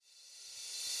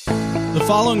The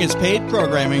following is paid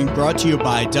programming brought to you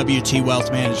by WT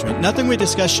Wealth Management. Nothing we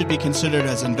discuss should be considered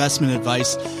as investment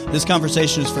advice. This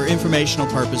conversation is for informational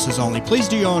purposes only. Please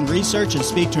do your own research and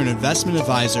speak to an investment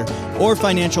advisor or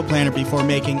financial planner before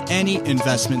making any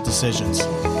investment decisions.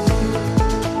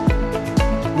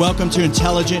 Welcome to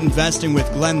Intelligent Investing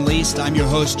with Glenn Least. I'm your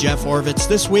host, Jeff Orvitz.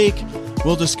 This week,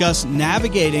 we'll discuss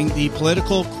navigating the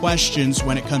political questions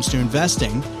when it comes to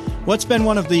investing. What's been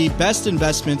one of the best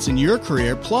investments in your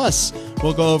career? Plus,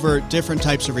 we'll go over different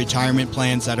types of retirement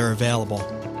plans that are available.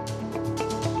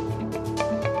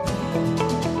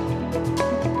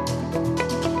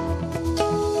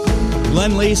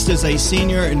 Glenn Least is a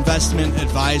senior investment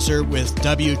advisor with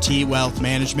WT Wealth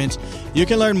Management. You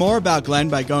can learn more about Glenn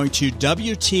by going to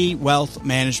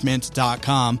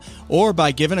WTWealthManagement.com or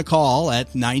by giving a call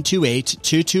at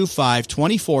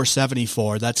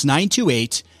 928-225-2474. That's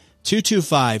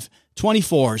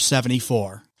 928-225-2474.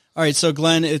 All right, so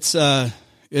Glenn, it's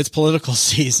political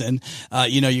season.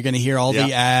 You're going to hear all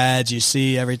the ads. You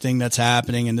see everything that's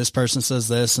happening, and this person says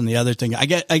this and the other thing. I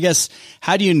guess,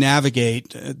 how do you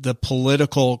navigate the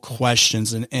political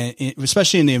questions, and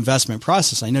especially in the investment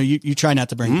process? I know you try not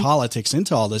to bring politics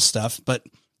into all this stuff, but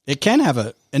it can have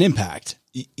an impact.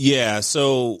 Yeah,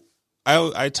 so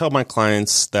I tell my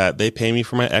clients that they pay me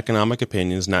for my economic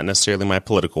opinions, not necessarily my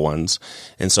political ones.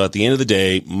 And so at the end of the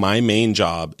day, my main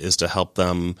job is to help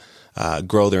them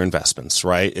grow their investments,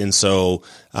 right? And so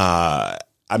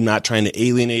I'm not trying to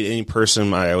alienate any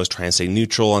person. I always try and stay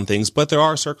neutral on things, but there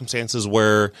are circumstances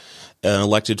where an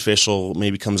elected official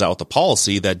maybe comes out with a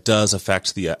policy that does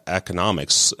affect the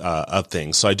economics of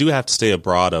things. So I do have to stay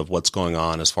abroad of what's going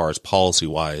on as far as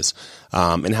policy-wise,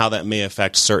 and how that may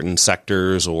affect certain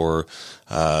sectors or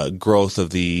growth of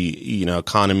the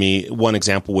economy. One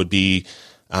example would be,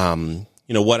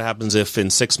 what happens if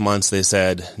in 6 months they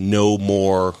said no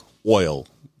more oil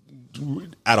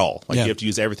at all? You have to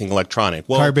use everything electronic.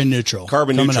 Well, carbon neutral.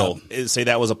 Say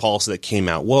that was a policy that came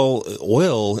out. Well,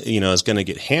 oil, is going to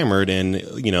get hammered, and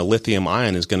lithium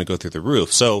ion is going to go through the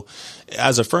roof. So,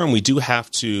 as a firm, we do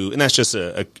have to, and that's just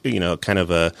a kind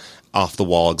of a off the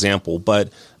wall example, but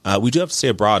we do have to stay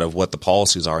abroad of what the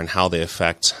policies are and how they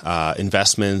affect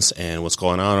investments and what's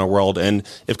going on in our world. And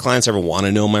if clients ever want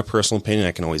to know my personal opinion,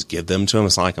 I can always give them to them.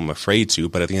 It's not like I'm afraid to,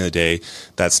 but at the end of the day,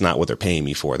 that's not what they're paying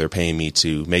me for. They're paying me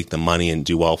to make them money and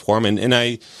do well for them. And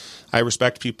I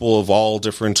respect people of all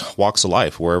different walks of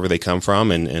life, wherever they come from.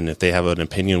 And if they have an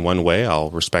opinion one way, I'll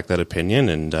respect that opinion.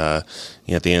 And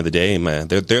at the end of the day,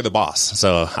 they're the boss.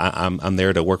 So I'm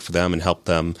there to work for them and help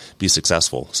them be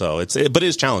successful. So but it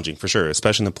is challenging for sure,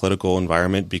 especially in the political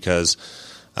environment, because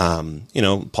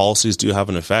policies do have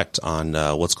an effect on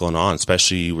what's going on.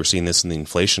 Especially we're seeing this in the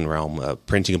inflation realm.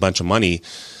 Printing a bunch of money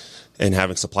and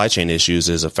having supply chain issues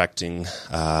is affecting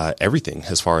everything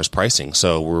as far as pricing.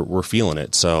 So we're feeling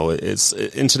it. So it's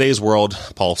in today's world,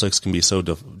 politics can be so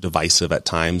divisive at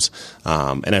times,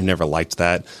 and I've never liked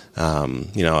that.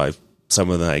 Some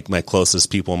of my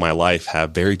closest people in my life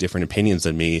have very different opinions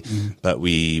than me, but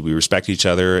we respect each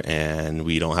other, and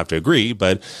we don't have to agree,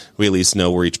 but we at least know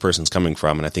where each person's coming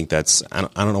from. And I think I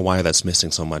don't know why that's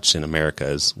missing so much in America,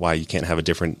 is why you can't have a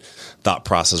different thought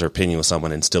process or opinion with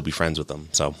someone and still be friends with them.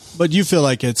 So, but you feel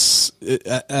like as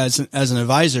an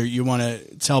advisor, you want to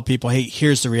tell people, hey,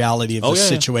 here's the reality of the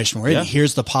situation we're in.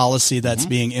 Here's the policy that's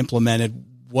being implemented,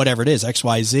 whatever it is, X,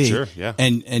 Y, Z. Sure, yeah.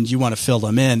 And you want to fill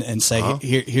them in and say,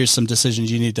 here's some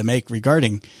decisions you need to make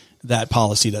regarding that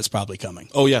policy that's probably coming.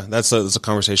 Oh yeah. That's a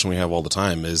conversation we have all the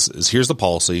time is here's the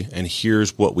policy, and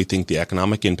here's what we think the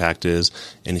economic impact is,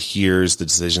 and here's the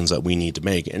decisions that we need to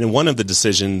make. And one of the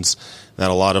decisions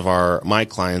that a lot of my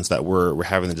clients that we're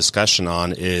having the discussion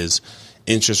on is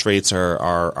interest rates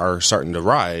are starting to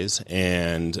rise,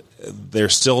 and they're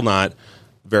still not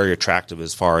very attractive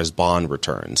as far as bond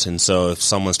returns. And so if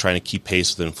someone's trying to keep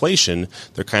pace with inflation,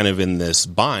 they're kind of in this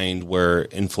bind where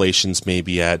inflation's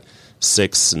maybe at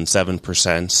 6 and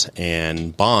 7%,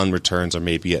 and bond returns are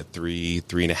maybe at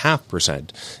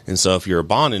 3.5%. And so if you're a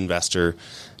bond investor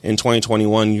in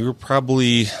 2021, you're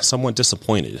probably somewhat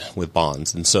disappointed with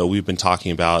bonds. And so we've been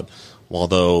talking about,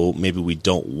 although maybe we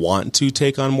don't want to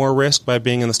take on more risk by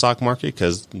being in the stock market,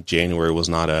 because January was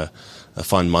not a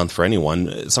fun month for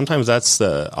anyone. Sometimes that's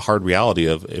a hard reality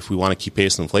of, if we want to keep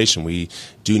pace with inflation, we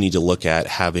do need to look at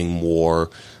having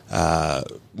more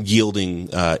yielding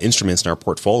instruments in our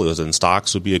portfolios, and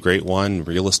stocks would be a great one,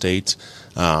 real estate,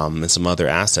 and some other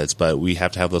assets. But we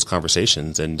have to have those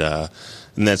conversations, and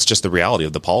that's just the reality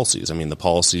of the policies. I mean, the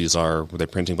policies are they're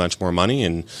printing a bunch more money,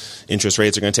 and interest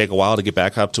rates are going to take a while to get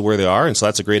back up to where they are. And so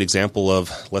that's a great example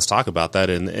of let's talk about that.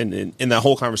 And in that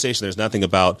whole conversation, there's nothing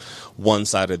about one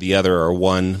side or the other or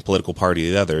one political party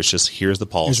or the other. It's just here's the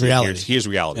policy, here's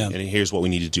reality, and here's what we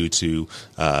need to do to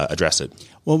address it.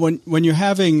 Well, when you're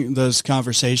having those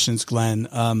conversations, Glenn,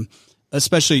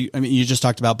 especially, I mean, you just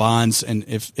talked about bonds, and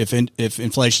if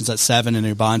inflation's at 7 and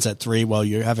your bond's at 3, well,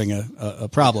 you're having a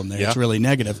problem there. Yeah. It's really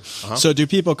negative. Uh-huh. So do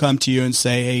people come to you and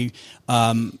say, hey,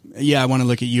 I want to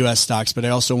look at U.S. stocks, but I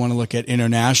also want to look at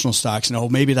international stocks,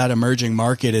 and maybe that emerging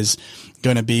market is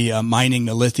going to be mining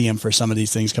the lithium for some of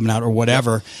these things coming out or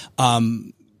whatever.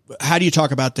 How do you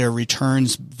talk about their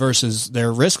returns versus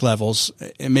their risk levels?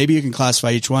 And maybe you can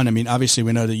classify each one. I mean, obviously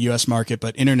we know the U.S. market,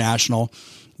 but international,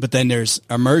 but then there's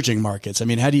emerging markets. I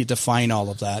mean, how do you define all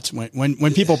of that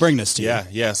when people bring this to you?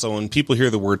 Yeah. So when people hear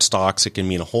the word stocks, it can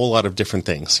mean a whole lot of different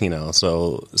things,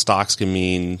 So stocks can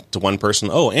mean to one person,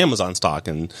 Amazon stock,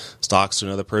 and stocks to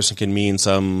another person can mean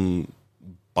some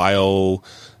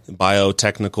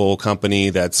biotechnical company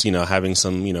that's, having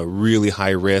some, really high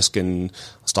risk, and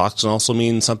stocks can also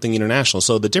mean something international.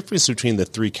 So the difference between the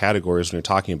three categories when you're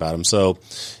talking about them. So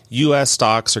U.S.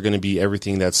 stocks are going to be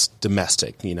everything that's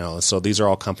domestic, so these are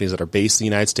all companies that are based in the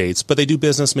United States, but they do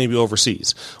business maybe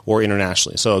overseas or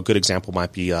internationally. So a good example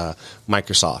might be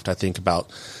Microsoft. I think about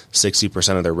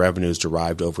 60% of their revenue is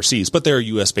derived overseas, but they're a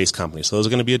U.S. based company. So those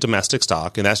are going to be a domestic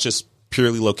stock, and that's just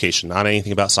purely location, not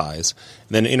anything about size.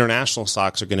 And then international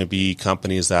stocks are going to be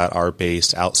companies that are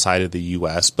based outside of the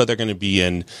U.S., but they're going to be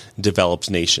in developed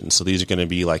nations. So these are going to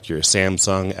be like your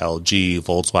Samsung, LG,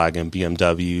 Volkswagen,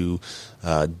 BMW,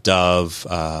 Dove,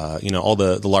 all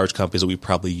the large companies that we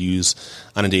probably use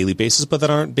on a daily basis, but that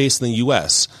aren't based in the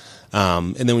U.S.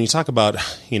 And then when you talk about,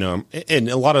 and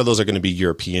a lot of those are going to be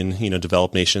European,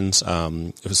 developed nations,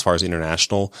 as far as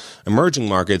international. Emerging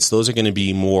markets, those are going to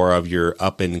be more of your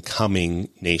up and coming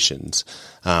nations.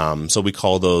 So we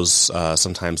call those,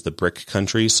 sometimes the BRIC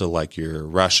countries. So like your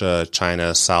Russia,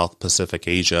 China, South Pacific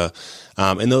Asia.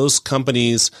 And those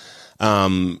companies,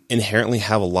 inherently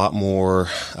have a lot more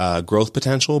growth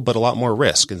potential, but a lot more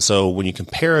risk. And so when you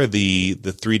compare the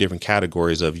three different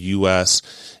categories of U.S.,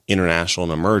 international,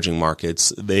 and emerging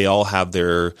markets, they all have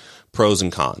their pros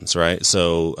and cons, right?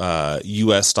 So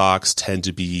U.S. stocks tend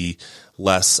to be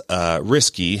less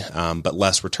risky, but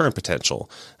less return potential.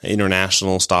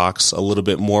 International stocks, a little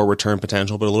bit more return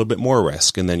potential, but a little bit more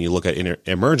risk. And then you look at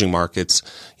emerging markets,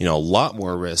 a lot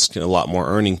more risk and a lot more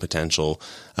earning potential.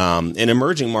 In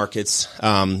emerging markets,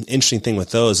 interesting thing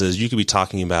with those is you could be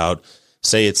talking about,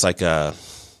 say it's like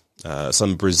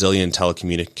some Brazilian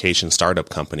telecommunication startup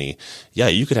company. Yeah,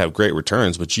 you could have great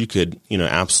returns, but you could,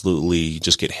 absolutely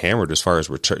just get hammered as far as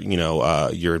return,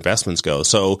 your investments go.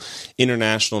 So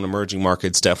international and emerging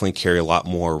markets definitely carry a lot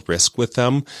more risk with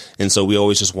them. And so we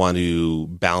always just want to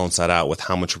balance that out with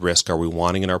how much risk are we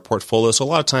wanting in our portfolio. So a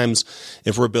lot of times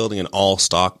if we're building an all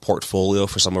stock portfolio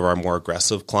for some of our more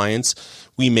aggressive clients,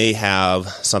 we may have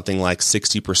something like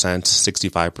 60%,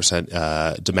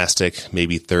 65% domestic,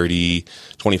 maybe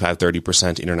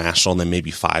 25-30% international, and then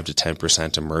maybe 5 to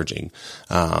 10% emerging.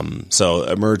 So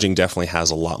emerging definitely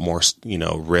has a lot more,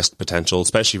 risk potential,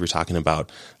 especially if you're talking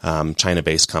about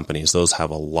China-based companies. Those have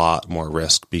a lot more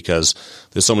risk because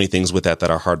there's so many things with that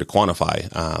are hard to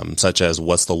quantify, such as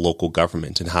what's the local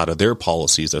government and how do their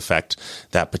policies affect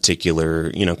that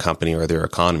particular, company or their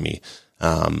economy.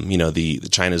 The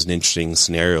China's an interesting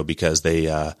scenario because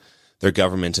their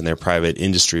government and their private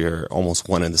industry are almost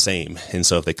one and the same. And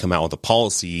so if they come out with a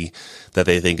policy that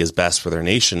they think is best for their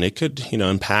nation, it could,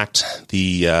 impact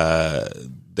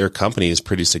their companies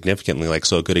pretty significantly. Like,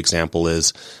 so a good example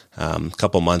is, a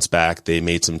couple months back, they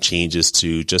made some changes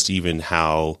to just even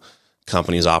how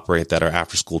companies operate that are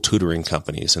after school tutoring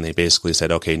companies. And they basically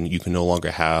said, okay, you can no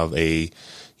longer have a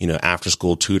after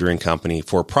school tutoring company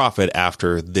for profit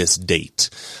after this date.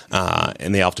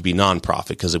 And they have to be nonprofit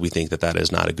because we think that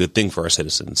is not a good thing for our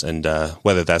citizens. And,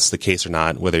 whether that's the case or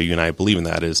not, whether you and I believe in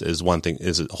that is one thing,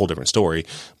 is a whole different story,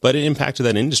 but it impacted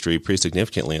that industry pretty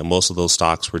significantly. And most of those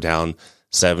stocks were down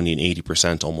 70 and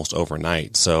 80% almost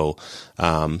overnight. So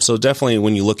definitely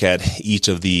when you look at each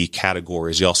of the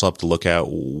categories, you also have to look at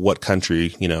what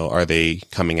country, are they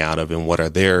coming out of and what are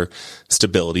their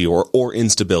stability or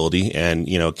instability. And,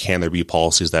 can there be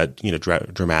policies that,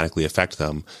 dramatically affect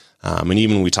them? And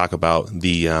even when we talk about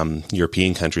the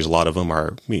European countries, a lot of them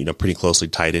are, pretty closely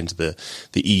tied into the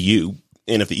EU.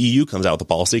 And if the EU comes out with a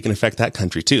policy, it can affect that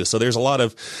country too. So there's a lot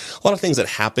of things that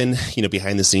happen,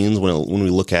 behind the scenes when we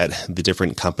look at the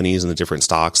different companies and the different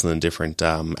stocks and the different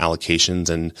allocations.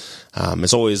 And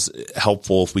it's always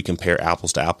helpful if we compare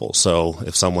apples to apples. So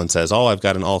if someone says, "Oh, I've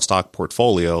got an all stock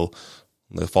portfolio,"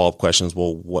 the follow-up question is,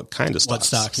 well, what kind of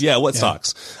stocks? What stocks? Yeah, what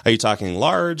stocks? Are you talking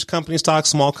large company stocks,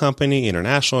 small company,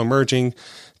 international, emerging?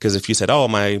 Because if you said, "Oh,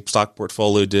 my stock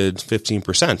portfolio did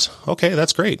 15%," okay,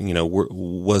 that's great.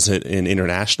 Was it in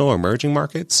international or emerging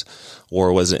markets,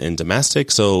 or was it in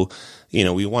domestic? So,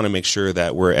 we want to make sure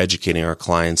that we're educating our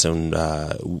clients and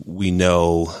we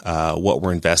know what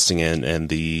we're investing in and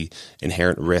the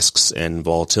inherent risks and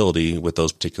volatility with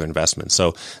those particular investments.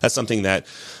 So that's something that,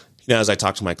 as I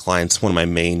talk to my clients, one of my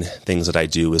main things that I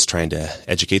do is trying to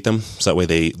educate them. So that way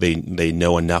they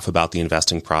know enough about the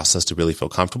investing process to really feel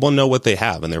comfortable and know what they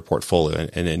have in their portfolio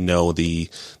and know the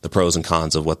pros and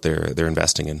cons of what they're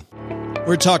investing in.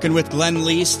 We're talking with Glenn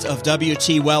Least of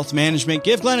WT Wealth Management.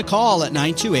 Give Glenn a call at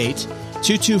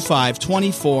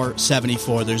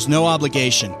 928-225-2474. There's no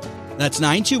obligation. That's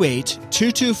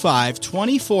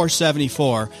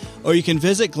 928-225-2474. Or you can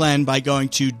visit Glenn by going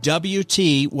to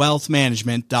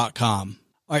WTWealthManagement.com.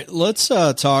 All right, let's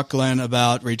talk, Glenn,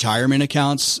 about retirement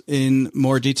accounts in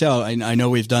more detail. I know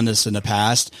we've done this in the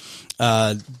past,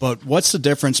 but what's the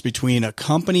difference between a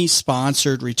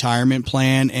company-sponsored retirement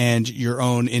plan and your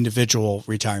own individual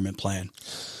retirement plan?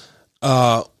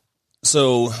 So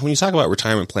when you talk about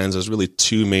retirement plans, there's really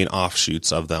two main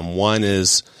offshoots of them. One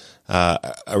is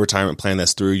a retirement plan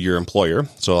that's through your employer,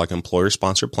 so like an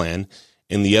employer-sponsored plan,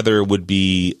 and the other would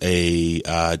be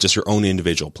just your own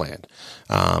individual plan.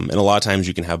 And a lot of times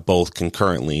you can have both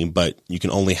concurrently, but you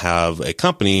can only have a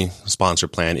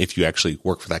company-sponsored plan if you actually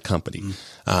work for that company.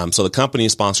 So the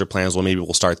company-sponsored plans, well, maybe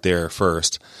we'll start there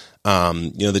first.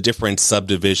 The different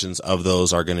subdivisions of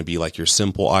those are going to be like your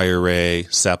simple IRA,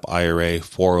 SEP IRA,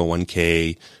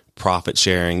 401k, profit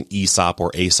sharing, ESOP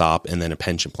or ASOP, and then a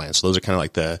pension plan. So those are kind of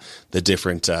like the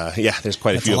different, there's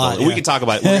quite a few of them. Yeah. We can talk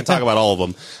about all of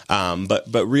them.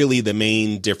 But really the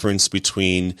main difference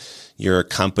between your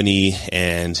company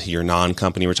and your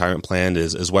non-company retirement plan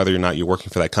is whether or not you're working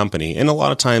for that company. And a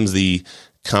lot of times the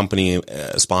company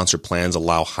sponsored plans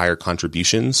allow higher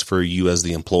contributions for you as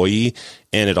the employee,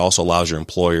 and it also allows your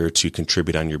employer to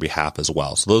contribute on your behalf as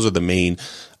well. So those are the main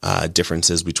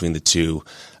differences between the two.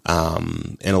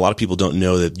 And a lot of people don't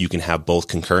know that you can have both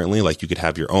concurrently. Like you could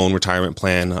have your own retirement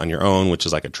plan on your own, which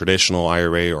is like a traditional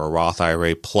IRA or a Roth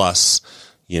IRA plus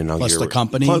the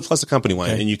company, plus the company one,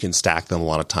 okay. And you can stack them a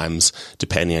lot of times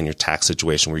depending on your tax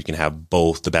situation, where you can have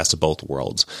both, the best of both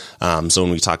worlds. So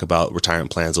when we talk about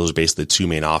retirement plans, those are basically the two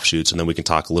main offshoots, and then we can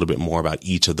talk a little bit more about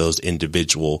each of those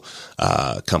individual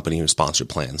company sponsored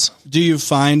plans. Do you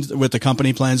find with the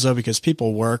company plans though, because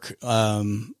people work,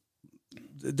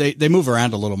 they move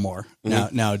around a little more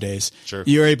nowadays. Sure.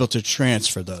 You're able to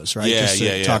transfer those, right?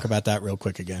 Yeah, talk about that real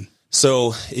quick again.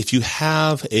 So if you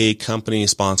have a company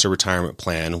sponsored retirement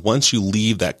plan, once you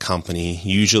leave that company,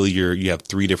 usually you have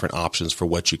three different options for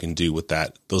what you can do with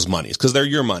those monies, because they're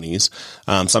your monies.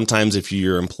 Sometimes if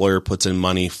your employer puts in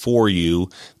money for you,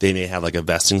 they may have like a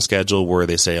vesting schedule where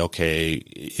they say, okay,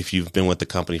 if you've been with the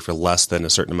company for less than a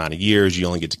certain amount of years, you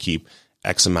only get to keep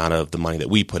X amount of the money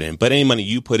that we put in. But any money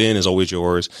you put in is always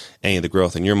yours. Any of the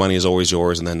growth in your money is always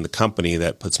yours. And then the company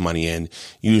that puts money in,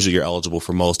 usually you're eligible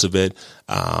for most of it,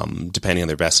 depending on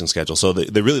their vesting schedule. So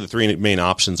the three main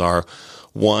options are,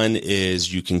 one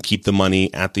is you can keep the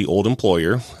money at the old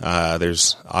employer.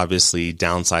 There's obviously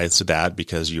downsides to that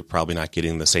because you're probably not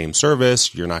getting the same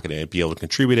service. You're not going to be able to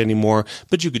contribute anymore,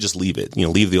 but you could just leave it,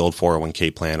 leave the old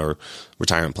 401k plan or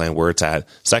retirement plan where it's at.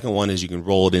 Second one is you can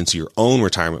roll it into your own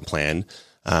retirement plan,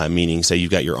 meaning say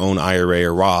you've got your own IRA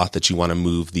or Roth that you want to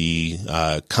move the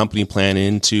company plan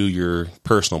into your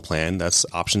personal plan. That's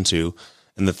option two.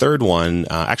 And the third one,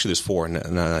 actually there's four,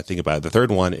 and I think about it. The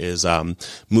third one is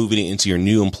moving it into your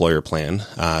new employer plan.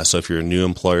 So if your new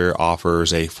employer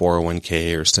offers a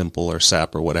 401k or simple or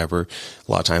SEP or whatever,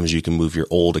 a lot of times you can move your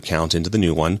old account into the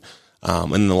new one.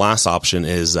 And then the last option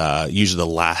is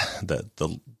usually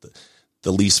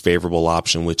the least favorable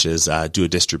option, which is do a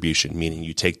distribution, meaning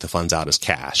you take the funds out as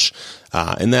cash.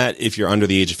 And that, if you're under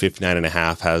the age of 59 and a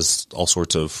half, has all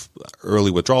sorts of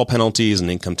early withdrawal penalties and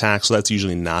income tax. So that's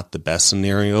usually not the best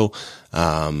scenario,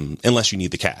 unless you need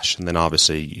the cash. And then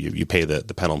obviously you pay the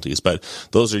penalties. But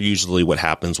those are usually what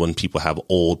happens when people have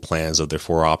old plans. Of their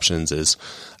four options is,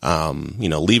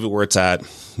 leave it where it's at,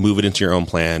 move it into your own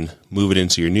plan, move it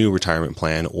into your new retirement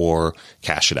plan, or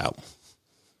cash it out.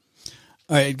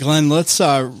 All right, Glenn, let's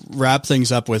wrap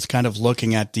things up with kind of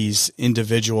looking at these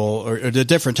individual or the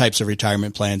different types of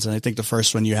retirement plans. And I think the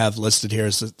first one you have listed here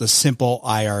is the simple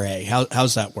IRA.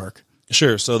 How's that work?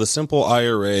 Sure. So the simple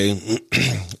IRA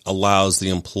allows the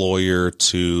employer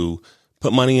to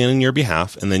put money in on your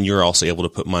behalf, and then you're also able to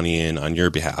put money in on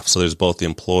your behalf. So there's both the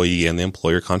employee and the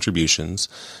employer contributions.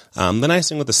 The nice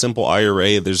thing with the simple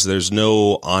IRA, there's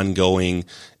no ongoing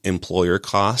employer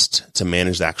cost to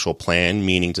manage the actual plan,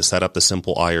 meaning to set up the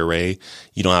simple IRA,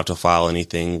 you don't have to file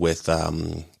anything with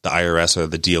the IRS or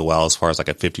the DOL as far as like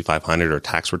a 5500 or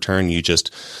tax return. You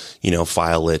just,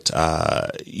 file it,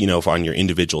 on your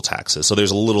individual taxes. So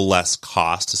there's a little less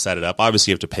cost to set it up.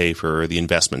 Obviously, you have to pay for the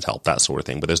investment help, that sort of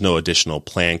thing, but there's no additional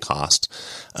plan cost.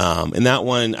 And that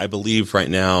one, I believe right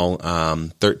now,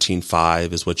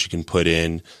 13.5 is what you can put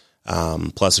in.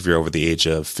 Plus, if you're over the age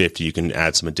of 50, you can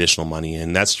add some additional money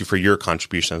in. That's for your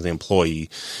contribution as the employee.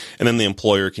 And then the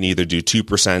employer can either do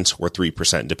 2% or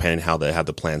 3%, depending on how they have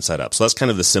the plan set up. So that's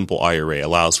kind of the simple IRA.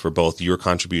 Allows for both your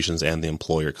contributions and the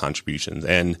employer contributions.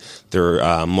 And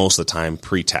they're most of the time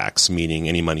pre-tax, meaning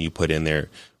any money you put in there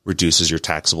reduces your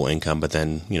taxable income. But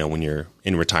then, when you're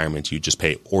in retirement, you just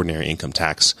pay ordinary income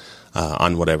tax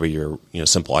on whatever your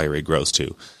simple IRA grows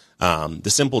to.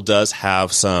 The simple does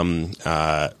have some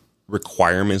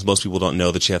requirements. Most people don't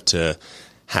know that you have to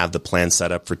have the plan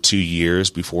set up for 2 years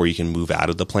before you can move out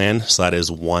of the plan. So that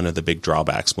is one of the big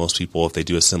drawbacks. Most people, if they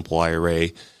do a simple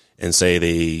IRA and say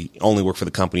they only work for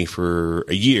the company for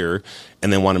a year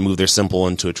and then want to move their simple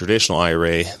into a traditional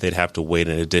IRA, they'd have to wait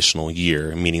an additional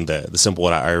year, meaning the simple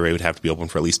IRA would have to be open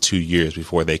for at least 2 years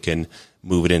before they can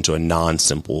move it into a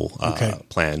non-simple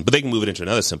plan. But they can move it into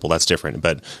another simple. That's different.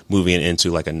 But moving it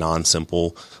into like a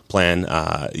non-simple plan,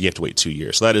 you have to wait 2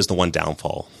 years. So that is the one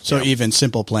downfall. So even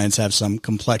simple plans have some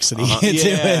complexity into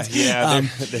it. Yeah,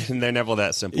 they're never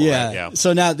that simple. Yeah. Right? Yeah.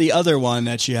 So now the other one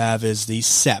that you have is the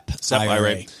SEP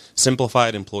IRA.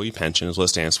 Simplified Employee Pension is what it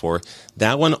stands for.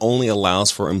 That one only allows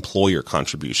for employer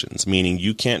contributions, meaning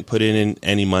you can't put in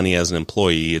any money as an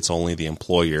employee. It's only the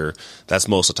employer. That's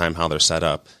most of the time how they're set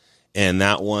up. And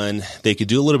that one, they could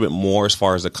do a little bit more as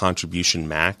far as the contribution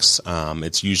max.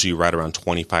 It's usually right around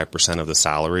 25% of the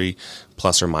salary,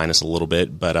 plus or minus a little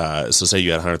bit. But so say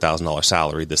you had $100,000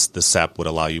 salary, the SEP would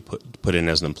allow you put in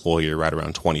as an employer right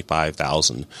around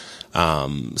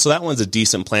 $25,000. So that one's a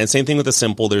decent plan. Same thing with the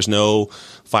simple. There's no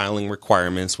filing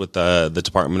requirements with the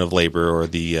Department of Labor or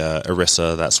the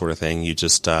ERISA, that sort of thing. You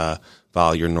just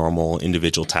file your normal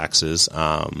individual taxes.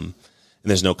 And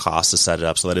there's no cost to set it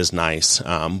up, so that is nice.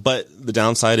 But the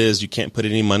downside is you can't put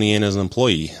any money in as an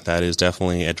employee. That is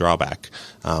definitely a drawback.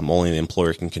 Only the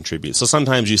employer can contribute. So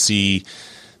sometimes you see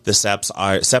the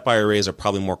SEP IRAs are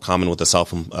probably more common with the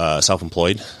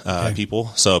self-employed people.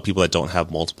 So people that don't have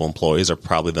multiple employees are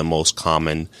probably the most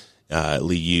commonly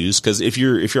used, because if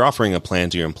you're offering a plan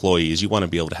to your employees, you want to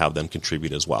be able to have them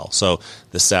contribute as well. So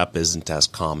the SEP isn't as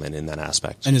common in that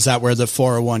aspect. And is that where the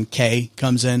 401k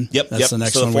comes in? Yep. That's the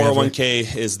next so one. So the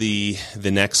 401k is the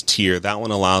next tier. That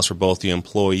one allows for both the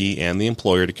employee and the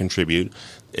employer to contribute.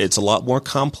 It's a lot more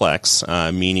complex,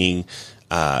 meaning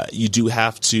you do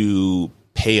have to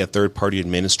pay a third-party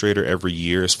administrator every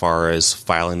year as far as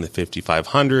filing the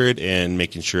 5500 and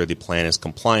making sure the plan is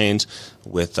compliant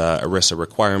with ERISA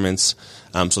requirements.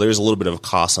 So there's a little bit of a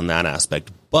cost on that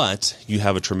aspect, but you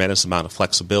have a tremendous amount of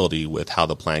flexibility with how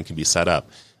the plan can be set up,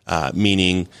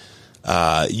 meaning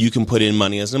you can put in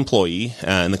money as an employee,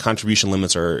 and the contribution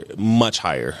limits are much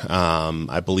higher.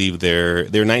 I believe they're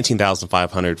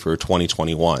 $19,500 for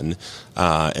 2021,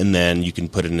 and then you can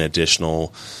put in an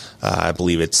additional. I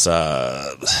believe it's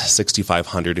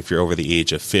 $6,500 if you're over the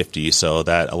age of 50. So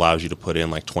that allows you to put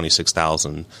in like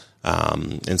 $26,000,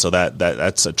 and so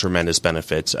that's a tremendous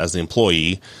benefit as the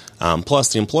employee.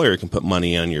 Plus, the employer can put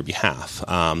money on your behalf.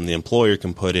 The employer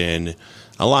can put in.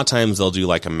 A lot of times they'll do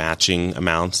like a matching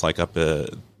amounts, like up a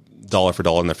dollar for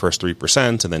dollar in the first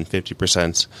 3%, and then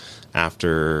 50%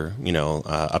 after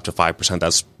up to 5%.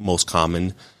 That's most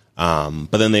common.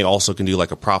 But then they also can do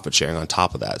like a profit sharing on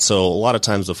top of that. So a lot of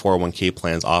times the 401k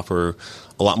plans offer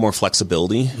a lot more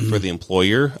flexibility for the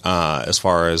employer as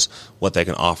far as what they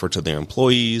can offer to their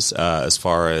employees. As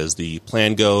far as the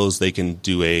plan goes, they can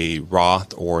do a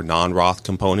Roth or non-Roth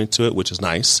component to it, which is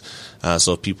nice.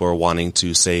 So if people are wanting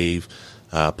to save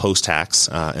post-tax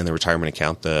in the retirement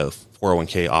account, the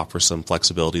 401k offers some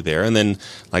flexibility there. And then,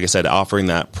 like I said, offering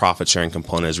that profit sharing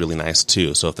component is really nice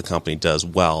too. So if the company does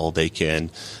well, they can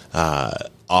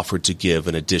offer to give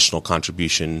an additional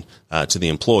contribution to the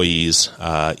employees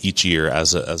each year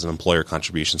as an employer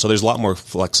contribution. So there's a lot more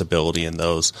flexibility in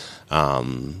those.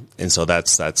 And so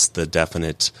that's the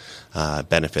definite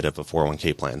benefit of a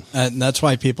 401k plan. And that's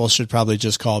why people should probably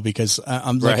just call, because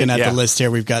I'm looking at the list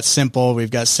here. We've got Simple,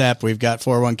 we've got SEP, we've got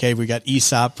 401k, we've got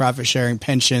ESOP, profit sharing,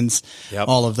 pensions,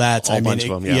 all of that. Bunch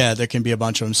of them, there can be a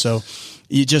bunch of them. So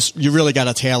you really got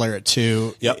to tailor it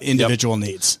to individual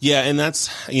needs. Yeah. And that's,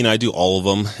 I do all of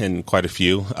them and quite a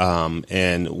few.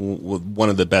 And one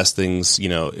of the best things,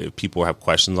 if people have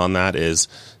questions on that, is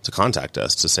to contact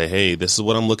us to say, hey, this is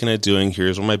what I'm looking at doing.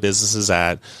 Here's where my business is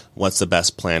at. What's the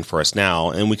best plan for us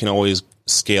now? And we can always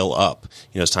scale up,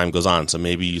 as time goes on. So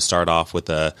maybe you start off with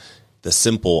the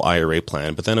simple IRA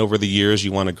plan, but then over the years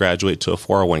you want to graduate to a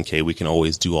 401k. We can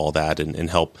always do all that and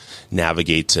help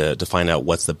navigate to find out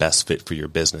what's the best fit for your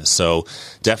business. So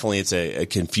definitely it's a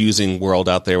confusing world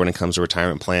out there when it comes to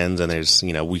retirement plans, and there's,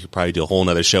 we could probably do a whole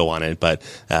nother show on it, but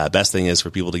best thing is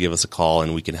for people to give us a call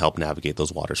and we can help navigate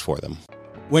those waters for them.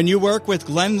 When you work with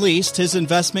Glenn Least, his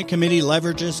investment committee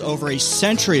leverages over a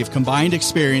century of combined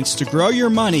experience to grow your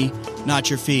money, not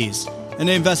your fees. And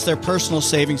they invest their personal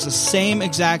savings the same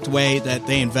exact way that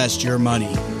they invest your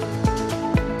money.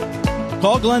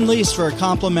 Call Glenn Least for a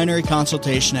complimentary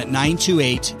consultation at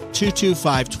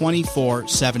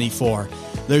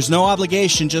 928-225-2474. There's no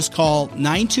obligation. Just call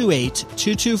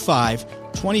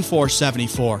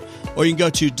 928-225-2474. Or you can go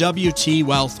to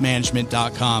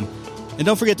WTWealthManagement.com. And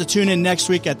don't forget to tune in next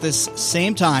week at this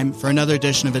same time for another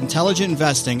edition of Intelligent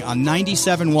Investing on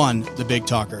 97.1 The Big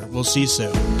Talker. We'll see you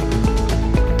soon.